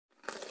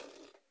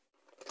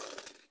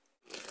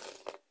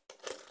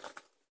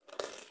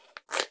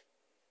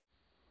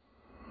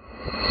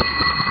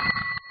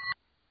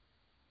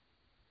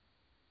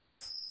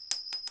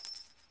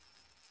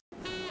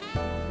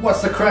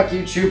What's the crack,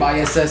 YouTube?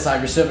 ISS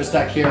Irish Silver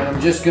Stack here, and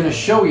I'm just going to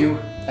show you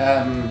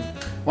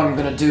what I'm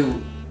going to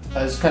do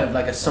as kind of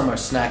like a summer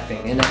snack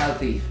thing, in a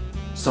healthy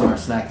summer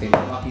snack thing.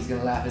 Rocky's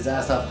going to laugh his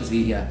ass off because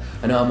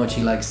I know how much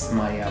he likes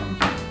my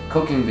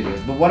cooking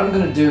videos. But what I'm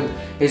going to do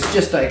is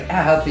just like a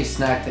healthy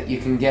snack that you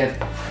can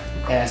get,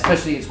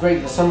 especially it's great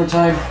in the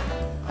summertime.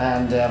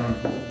 And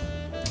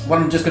what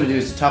I'm just going to do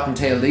is to top and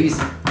tail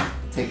these,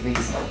 take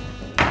these,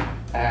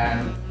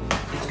 and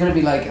it's going to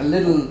be like a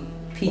little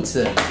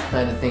pizza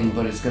kind of thing,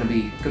 but it's going to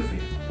be good for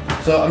you.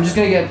 So I'm just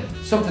going to get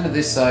something of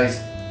this size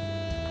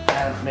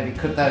and maybe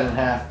cut that in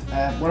half.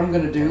 What I'm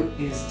going to do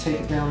is take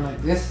it down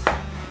like this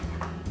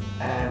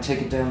and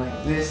take it down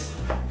like this,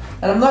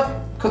 and I'm not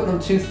cutting them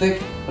too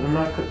thick, but I'm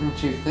not cutting them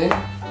too thin,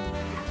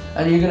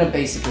 and you're going to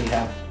basically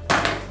have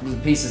little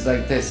pieces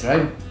like this,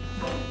 right?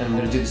 And I'm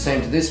going to do the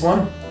same to this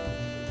one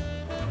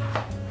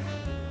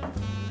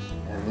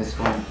and this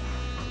one,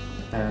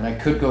 and I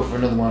could go for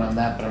another one on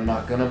that, but I'm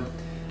not gonna.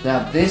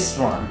 Now this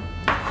one,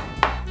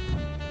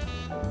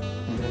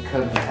 I'm going to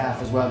cut it in half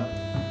as well,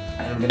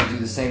 and I'm going to do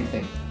the same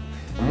thing.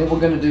 And what we're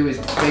going to do is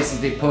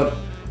basically put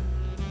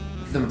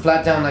them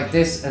flat down like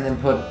this, and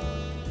then put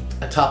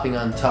a topping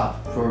on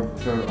top. For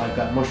I've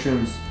got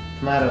mushrooms,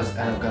 tomatoes,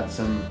 and I've got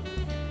some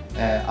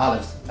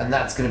olives, and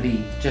that's going to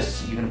be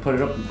just, you're going to put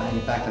it up and bang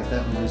it back like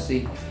that, and we're going to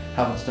see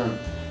how it's done.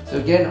 So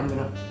again, I'm going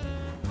to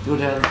go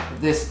down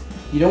like this.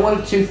 You don't want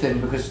it too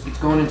thin because it's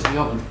going into the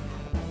oven.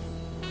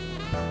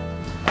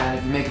 And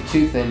if you make it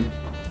too thin,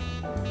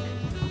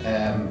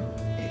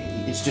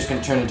 it's just going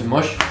to turn into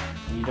mush.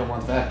 You don't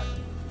want that.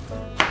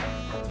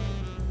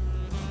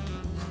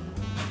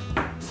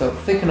 So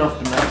thick enough,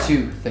 but not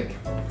too thick.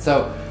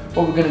 So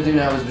what we're going to do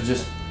now is we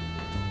just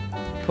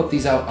put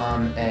these out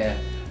on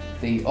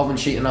the oven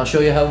sheet, and I'll show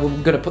you how we're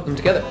going to put them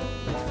together.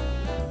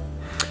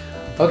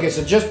 Okay,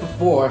 so just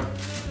before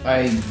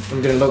I'm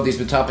going to load these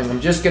with topping,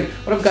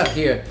 what I've got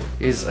here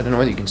is, I don't know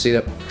whether you can see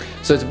that.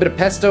 So it's a bit of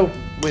pesto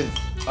with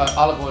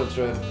olive oil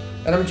through it,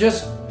 and I'm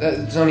just,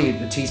 it's only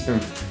a teaspoon,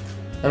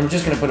 and I'm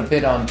just going to put a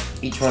bit on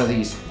each one of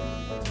these,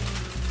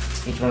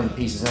 each one of the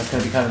pieces, and that's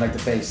going to be kind of like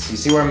the base. You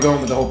see where I'm going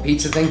with the whole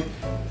pizza thing?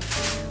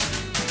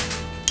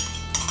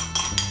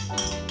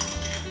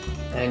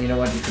 And you know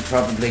what, you could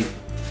probably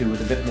do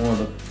with a bit more of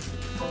it.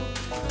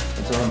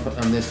 That's all I'm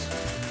putting on this.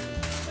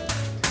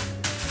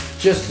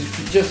 Just to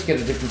get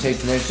a different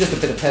taste in there. It's just a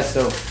bit of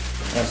pesto,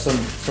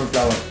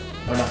 sunflower,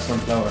 or not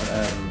sunflower,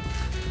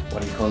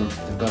 what do you call them?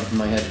 They've gone from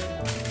my head.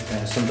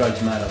 Sun-dried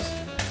tomatoes.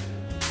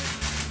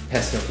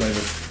 Pesto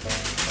flavour.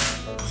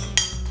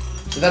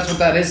 So that's what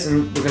that is,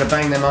 and we're going to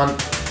bang them on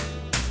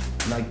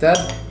like that.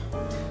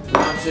 And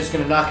I'm just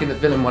going to knock in the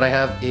filling. What I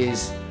have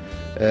is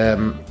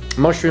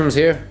mushrooms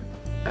here,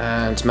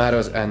 and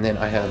tomatoes, and then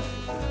I have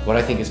what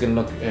I think is going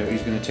to look,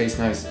 is going to taste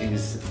nice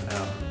is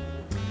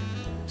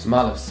some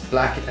olives,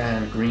 black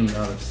and green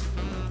olives.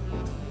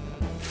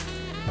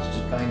 So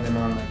just bang them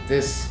on like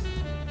this.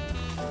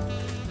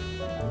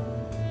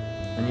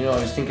 And you know, I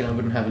was thinking I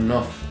wouldn't have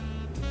enough,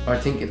 or I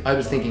was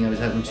thinking I was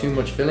having too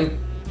much filling,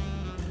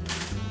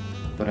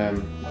 but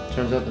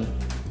turns out that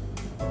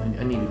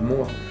I needed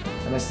more,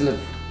 and I still have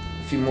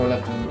a few more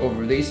left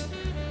over these.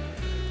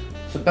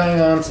 So bang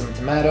on some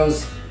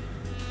tomatoes.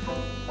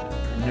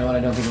 And you know what?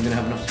 I don't think I'm gonna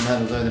have enough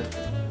tomatoes either.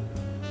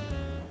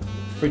 The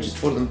fridge is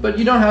full of them, but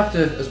you don't have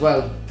to as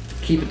well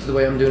keep it to the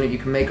way I'm doing it. You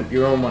can make up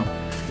your own one.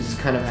 This is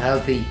kind of a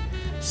healthy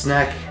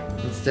snack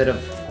instead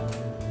of,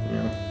 you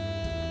know,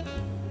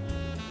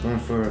 going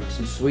for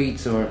some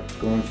sweets or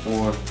going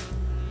for a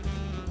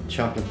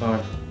chocolate bar.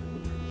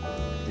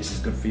 This is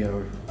good for you,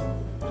 or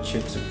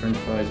chips or french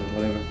fries or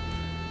whatever.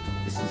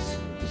 This is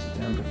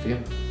damn good for you.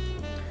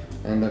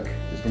 And look,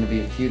 there's going to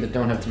be a few that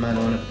don't have tomato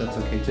on it, but that's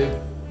okay too.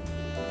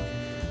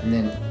 And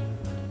then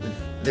with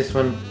this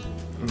one,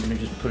 I'm going to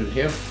just put it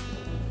here.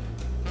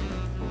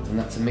 And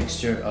that's a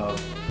mixture of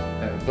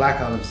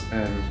black olives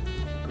and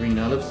green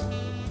olives.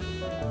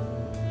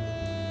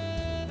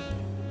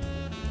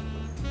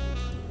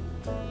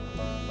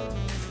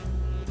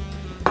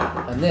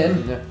 And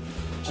then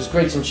just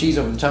grate some cheese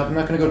over the top. I'm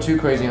not going to go too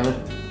crazy on it,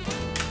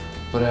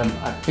 but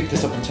I picked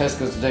this up in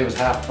Tesco's today. It was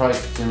half price.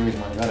 That's the only reason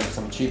why I got it, because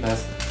I'm a cheap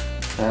ass.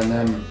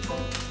 And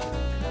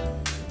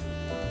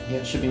yeah,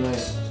 it should be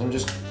nice. So I'm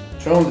just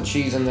throwing the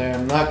cheese in there.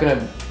 I'm not going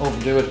to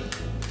overdo it.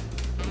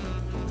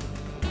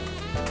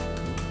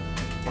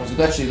 I was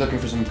actually looking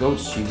for some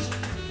goat's cheese,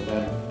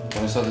 but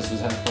when I saw this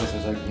was half price, I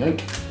was like,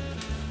 yoink.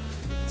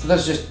 So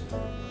let's just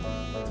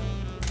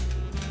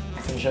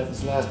finish off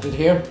this last bit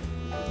here.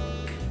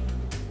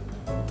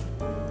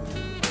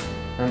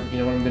 And you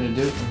know what I'm going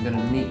to do? I'm going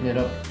to neaten it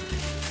up.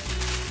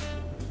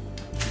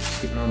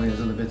 Skipping all these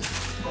other bits.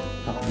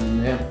 Pop them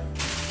in there.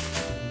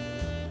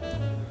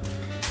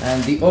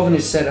 And the oven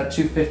is set at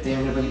 250.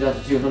 I'm going to bring it down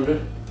to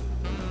 200.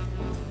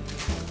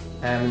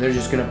 And they're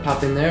just going to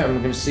pop in there, and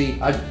we're going to see.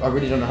 I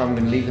really don't know how I'm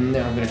going to leave them in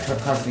there. I'm going to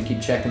constantly keep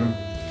checking them.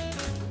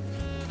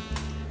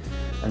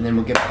 And then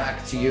we'll get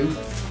back to you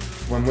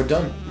when we're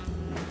done.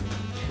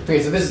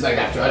 Okay, so this is like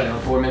after, I don't know,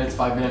 4 minutes,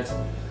 5 minutes.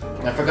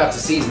 And I forgot to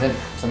season it,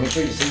 so make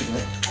sure you season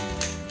it.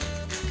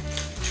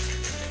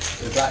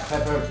 of black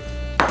pepper.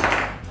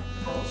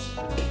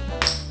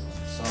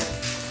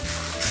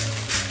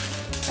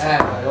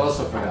 And I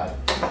also forgot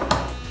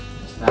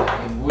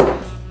that it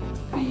wouldn't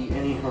be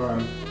any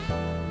harm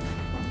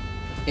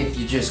if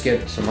you just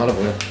get some olive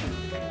oil.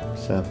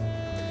 So,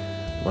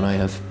 what I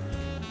have,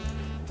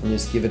 and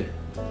just give it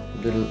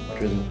a little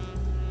drizzle.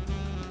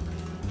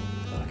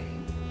 Okay.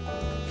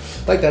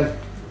 Like that.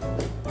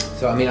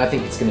 So, I mean, I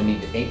think it's going to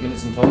need 8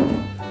 minutes in total.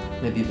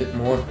 Maybe a bit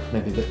more,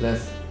 maybe a bit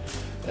less.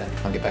 But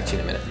I'll get back to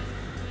you in a minute.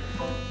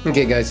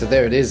 Okay, guys, so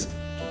there it is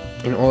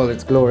in all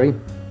its glory.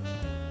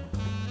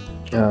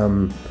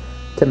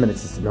 10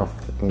 minutes is enough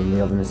in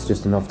the oven. It's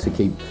just enough to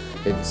keep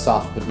it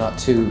soft, but not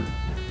too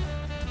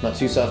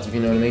soft, if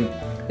you know what I mean.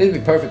 It'd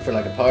be perfect for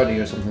like a party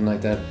or something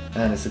like that,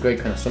 and it's a great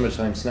kind of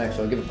summertime snack.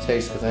 So I'll give it a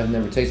taste because I've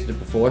never tasted it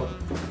before.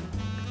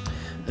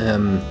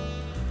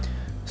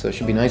 So it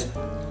should be nice.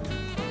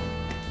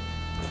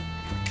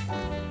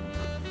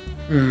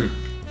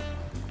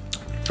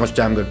 That's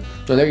damn good.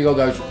 So there you go,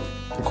 guys.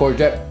 A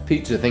courgette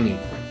pizza thingy,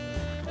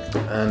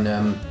 and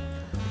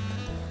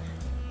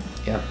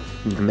yeah,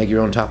 you can make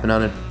your own topping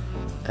on it,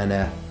 and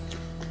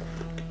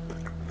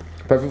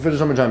perfect for the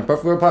summertime.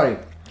 Perfect for a party.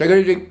 Take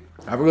it easy.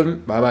 Have a good one.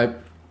 Bye bye.